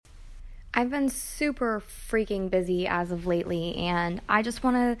I've been super freaking busy as of lately, and I just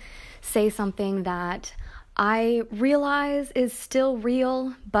want to say something that I realize is still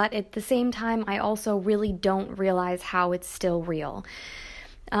real, but at the same time, I also really don't realize how it's still real.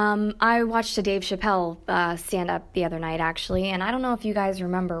 I watched a Dave Chappelle stand up the other night, actually, and I don't know if you guys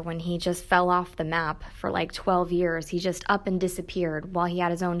remember when he just fell off the map for like 12 years. He just up and disappeared while he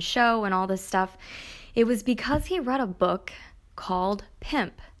had his own show and all this stuff. It was because he read a book called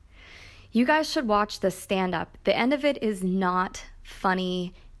Pimp. You guys should watch the stand-up. The end of it is not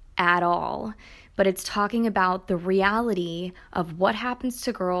funny at all, but it's talking about the reality of what happens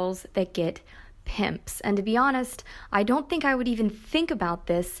to girls that get pimps. And to be honest, I don't think I would even think about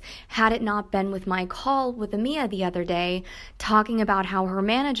this had it not been with my call with Amia the other day, talking about how her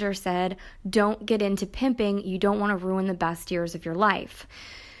manager said, don't get into pimping, you don't want to ruin the best years of your life.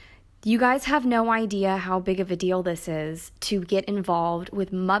 You guys have no idea how big of a deal this is to get involved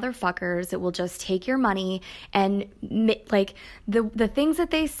with motherfuckers that will just take your money and like the things that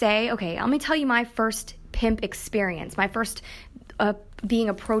they say. Okay, let me tell you my first pimp experience, my first being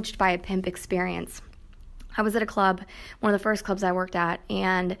approached by a pimp experience. I was at a club, one of the first clubs I worked at,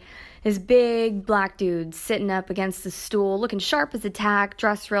 and this big black dude sitting up against the stool, looking sharp as a tack,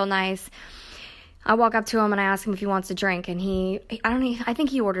 dressed real nice. I walk up to him and I ask him if he wants a drink, and I think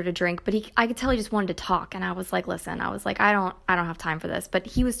he ordered a drink, but I could tell he just wanted to talk, and I was like, listen, I don't have time for this, but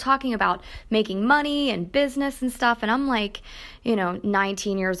he was talking about making money and business and stuff, and I'm like,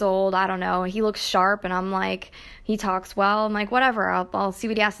 19 years old, I don't know, he looks sharp, and I'm like, he talks well, I'm like, whatever, I'll see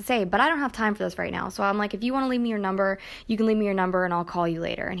what he has to say, but I don't have time for this right now, so I'm like, if you want to leave me your number, you can leave me your number, and I'll call you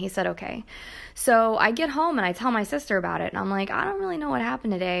later, and he said, okay. So I get home and I tell my sister about it, and I'm like, I don't really know what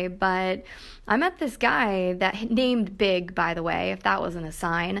happened today, but I met this guy that named Big, by the way, if that wasn't a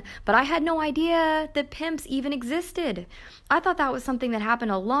sign, but I had no idea that pimps even existed. I thought that was something that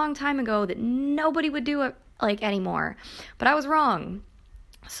happened a long time ago that nobody would do it like anymore, but I was wrong.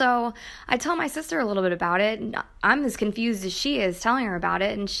 So I tell my sister a little bit about it, and I'm as confused as she is telling her about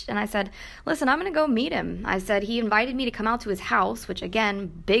it, and I said, listen, I'm going to go meet him. I said he invited me to come out to his house, which, again,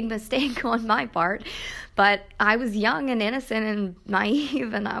 big mistake on my part, but I was young and innocent and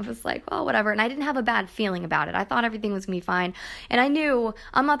naive, and I was like, well, whatever, and I didn't have a bad feeling about it. I thought everything was going to be fine, and I knew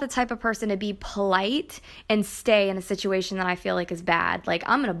I'm not the type of person to be polite and stay in a situation that I feel like is bad. Like,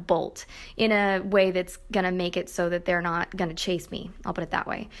 I'm going to bolt in a way that's going to make it so that they're not going to chase me. I'll put it that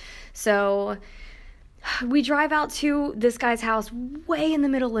way. So we drive out to this guy's house way in the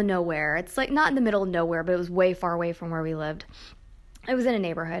middle of nowhere. It's like not in the middle of nowhere, but it was way far away from where we lived. It was in a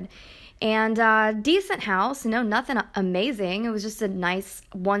neighborhood. And decent house, nothing amazing. It was just a nice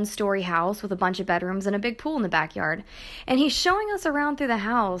one-story house with a bunch of bedrooms and a big pool in the backyard. And he's showing us around through the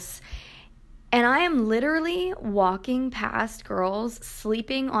house, and I am literally walking past girls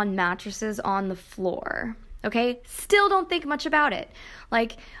sleeping on mattresses on the floor. Okay, still don't think much about it.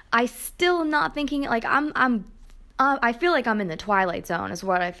 Like, I still am not thinking, like, I feel like I'm in the Twilight Zone is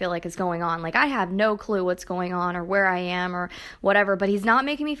what I feel like is going on. Like, I have no clue what's going on or where I am or whatever, but he's not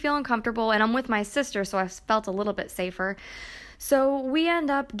making me feel uncomfortable, and I'm with my sister, so I felt a little bit safer. So we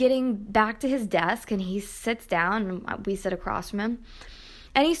end up getting back to his desk, and he sits down, and we sit across from him,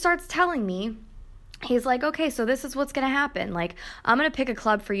 and he starts telling me, he's like, okay, so this is what's going to happen. Like, I'm going to pick a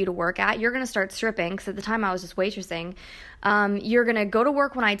club for you to work at. You're going to start stripping, because at the time I was just waitressing. You're going to go to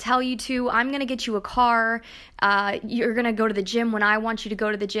work when I tell you to. I'm going to get you a car. You're going to go to the gym when I want you to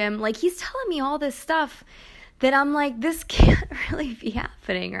go to the gym. Like, he's telling me all this stuff that I'm like, this can't really be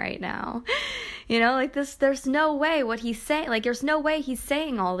happening right now. Like this, there's no way what he's saying, like there's no way he's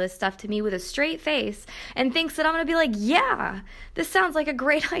saying all this stuff to me with a straight face and thinks that I'm going to be like, yeah, this sounds like a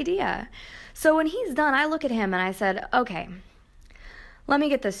great idea. So when he's done, I look at him and I said, okay, let me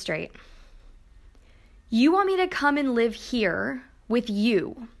get this straight. You want me to come and live here with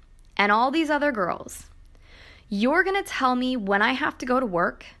you and all these other girls. You're going to tell me when I have to go to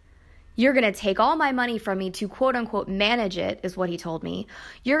work. You're going to take all my money from me to quote unquote manage it, is what he told me.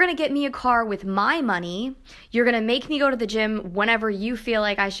 You're going to get me a car with my money. You're going to make me go to the gym whenever you feel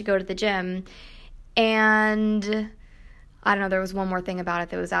like I should go to the gym. And I don't know, there was one more thing about it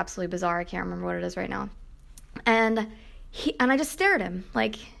that was absolutely bizarre. I can't remember what it is right now. And I just stared at him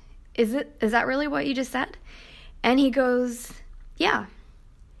like, is that really what you just said? And he goes, yeah.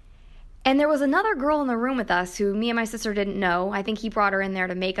 And there was another girl in the room with us who me and my sister didn't know. I think he brought her in there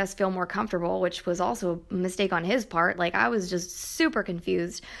to make us feel more comfortable, which was also a mistake on his part. Like, I was just super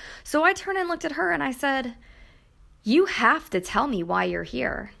confused. So I turned and looked at her and I said, you have to tell me why you're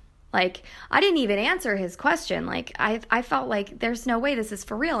here. Like, I didn't even answer his question. Like, I felt like there's no way this is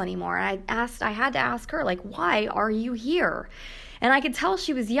for real anymore. And I had to ask her, like, why are you here? And I could tell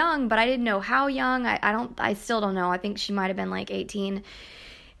she was young, but I didn't know how young. I still don't know. I think she might have been like 18.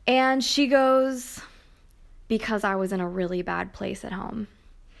 And she goes, because I was in a really bad place at home.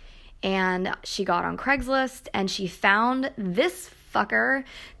 And she got on Craigslist and she found this fucker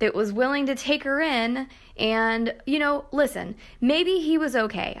that was willing to take her in. And, listen, maybe he was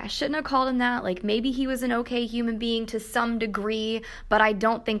okay. I shouldn't have called him that. Like, maybe he was an okay human being to some degree, but I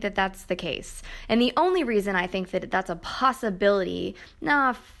don't think that that's the case. And the only reason I think that that's a possibility,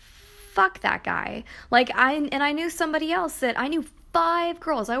 fuck that guy. Like, I knew somebody else that I knew 5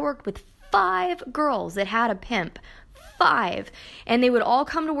 girls. I worked with 5 girls that had a pimp. 5. And they would all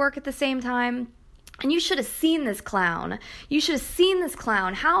come to work at the same time. And you should have seen this clown.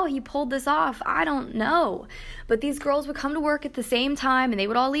 How he pulled this off, I don't know. But these girls would come to work at the same time, and they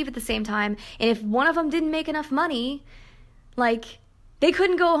would all leave at the same time. And if one of them didn't make enough money, like, they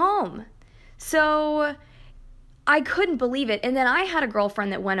couldn't go home. So I couldn't believe it. And then I had a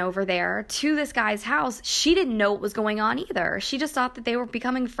girlfriend that went over there to this guy's house. She didn't know what was going on either. She just thought that they were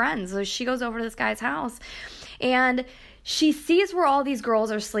becoming friends. So she goes over to this guy's house, and she sees where all these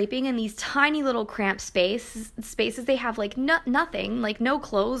girls are sleeping in these tiny little cramped spaces. They have like nothing, like no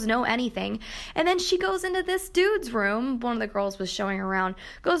clothes, no anything. And then she goes into this dude's room. One of the girls was showing her around.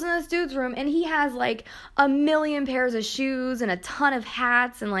 Goes into this dude's room, and he has like a million pairs of shoes and a ton of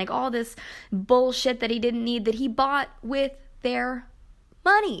hats and like all this bullshit that he didn't need that he bought with their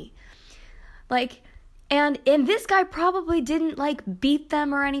money. Like, and this guy probably didn't like beat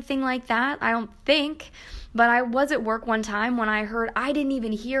them or anything like that. I don't think. But I was at work one time when I didn't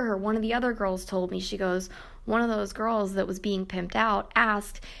even hear her. One of the other girls told me, she goes, one of those girls that was being pimped out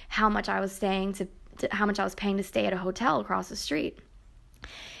asked how much I was paying to stay at a hotel across the street.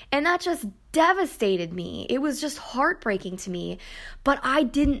 And that just devastated me. It was just heartbreaking to me. But I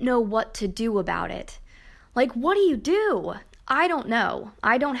didn't know what to do about it. Like, what do you do? I don't know.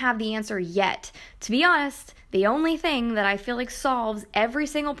 I don't have the answer yet. To be honest, the only thing that I feel like solves every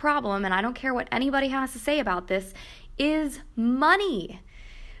single problem, and I don't care what anybody has to say about this, is money.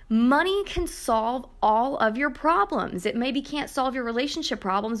 Money can solve all of your problems. It maybe can't solve your relationship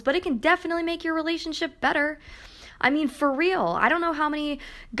problems, but it can definitely make your relationship better. I mean, for real, I don't know how many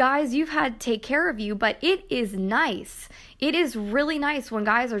guys you've had take care of you, but it is nice. It is really nice when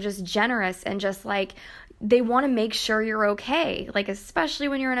guys are just generous and just like, they want to make sure you're okay. Like, especially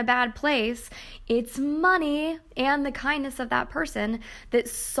when you're in a bad place, it's money and the kindness of that person that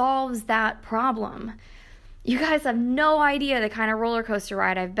solves that problem. You guys have no idea the kind of roller coaster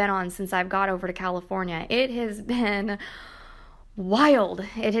ride I've been on since I've got over to California. It has been wild.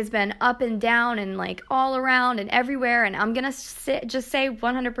 It has been up and down and like all around and everywhere. And I'm going to just say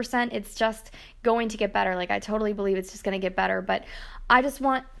 100% it's just going to get better. Like, I totally believe it's just going to get better. But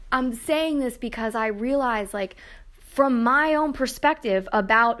I'm saying this because I realize, like, from my own perspective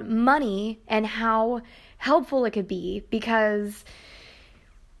about money and how helpful it could be, because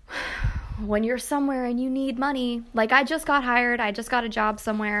when you're somewhere and you need money, like, I just got hired, I just got a job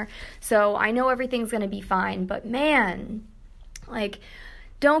somewhere, so I know everything's going to be fine, but man, like,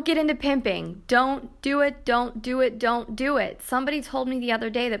 don't get into pimping. Don't do it. Somebody told me the other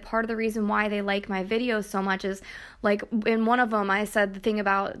day that part of the reason why they like my videos so much is, like, in one of them, I said the thing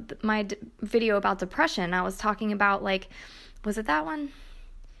about my video about depression. I was talking about, like, was it that one?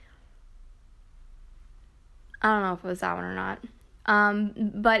 I don't know if it was that one or not.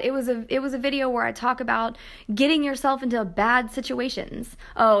 But it was a video where I talk about getting yourself into bad situations.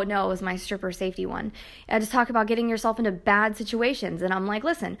 Oh no, it was my stripper safety one. I just talk about getting yourself into bad situations. And I'm like,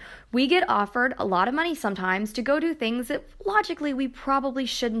 listen, we get offered a lot of money sometimes to go do things that logically we probably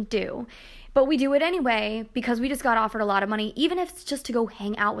shouldn't do. But we do it anyway because we just got offered a lot of money, even if it's just to go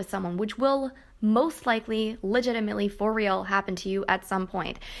hang out with someone, which will most likely, legitimately, for real, happen to you at some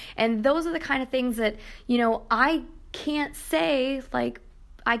point. And those are the kind of things that, I can't say, like,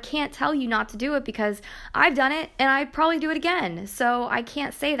 I can't tell you not to do it because I've done it and I'd probably do it again. So I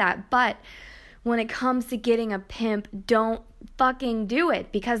can't say that. But when it comes to getting a pimp, don't fucking do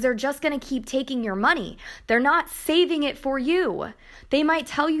it because they're just going to keep taking your money. They're not saving it for you. They might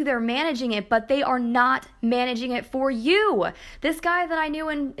tell you they're managing it, but they are not managing it for you. This guy that I knew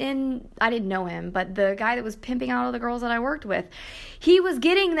I didn't know him, but the guy that was pimping out all the girls that I worked with, he was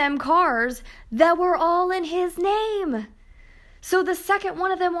getting them cars that were all in his name. So the second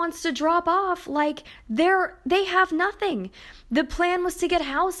one of them wants to drop off, like, they have nothing. The plan was to get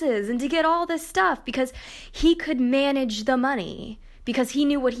houses and to get all this stuff because he could manage the money because he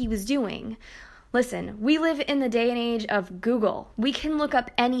knew what he was doing. Listen, we live in the day and age of Google. We can look up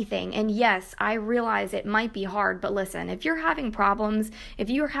anything. And yes, I realize it might be hard, but listen, if you're having problems, if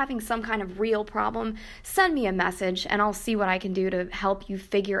you're having some kind of real problem, send me a message and I'll see what I can do to help you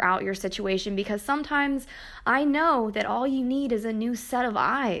figure out your situation, because sometimes I know that all you need is a new set of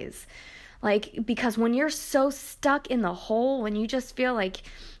eyes. Because when you're so stuck in the hole, when you just feel like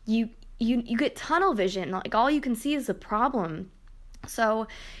you get tunnel vision, like all you can see is a problem. So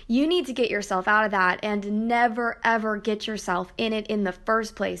you need to get yourself out of that and never, ever get yourself in it in the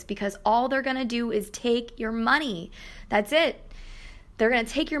first place, because all they're going to do is take your money. That's it. They're going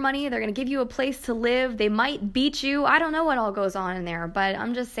to take your money. They're going to give you a place to live. They might beat you. I don't know what all goes on in there, but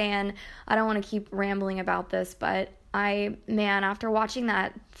I'm just saying, I don't want to keep rambling about this, but after watching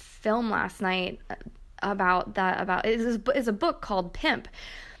that film last night it's a book called Pimp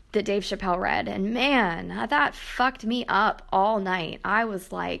that Dave Chappelle read, and man, that fucked me up all night. I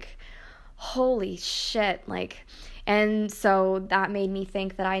was like, holy shit, and so that made me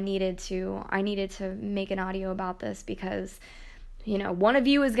think that I needed to make an audio about this, because one of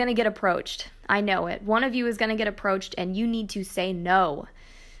you is going to get approached. I know it. One of you is going to get approached, and you need to say no.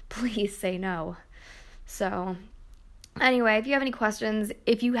 Please say no. So anyway, if you have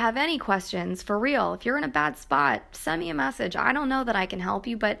any questions, for real, if you're in a bad spot, send me a message. I don't know that I can help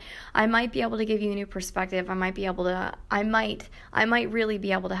you, but I might be able to give you a new perspective. I might really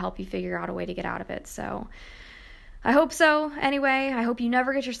be able to help you figure out a way to get out of it. So I hope so. Anyway, I hope you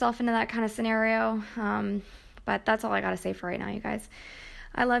never get yourself into that kind of scenario. But that's all I got to say for right now, you guys.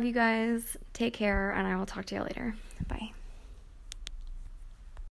 I love you guys. Take care, and I will talk to you later. Bye.